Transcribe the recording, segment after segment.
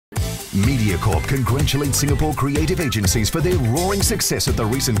MediaCorp congratulates Singapore creative agencies for their roaring success at the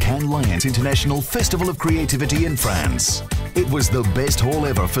recent Cannes Lions International Festival of Creativity in France. It was the best haul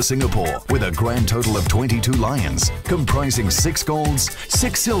ever for Singapore, with a grand total of 22 lions, comprising 6 golds,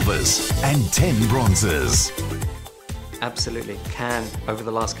 6 silvers and 10 bronzes. Absolutely. Cannes, over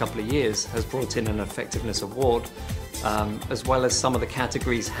the last couple of years, has brought in an effectiveness award, as well as some of the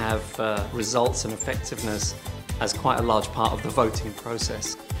categories have results and effectiveness as quite a large part of the voting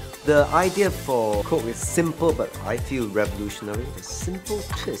process. The idea for Coke is simple, but I feel revolutionary. The simple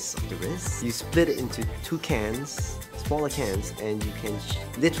twist of the wrist. You split it into 2 cans, smaller cans, and you can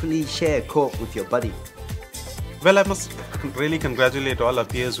literally share Coke with your buddy. Well, I must really congratulate all our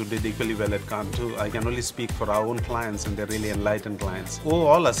peers who did equally well at Cannes too. I can only speak for our own clients, and they're really enlightened clients. Owe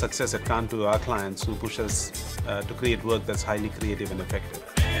all our success at Cannes to our clients who push us to create work that's highly creative and effective.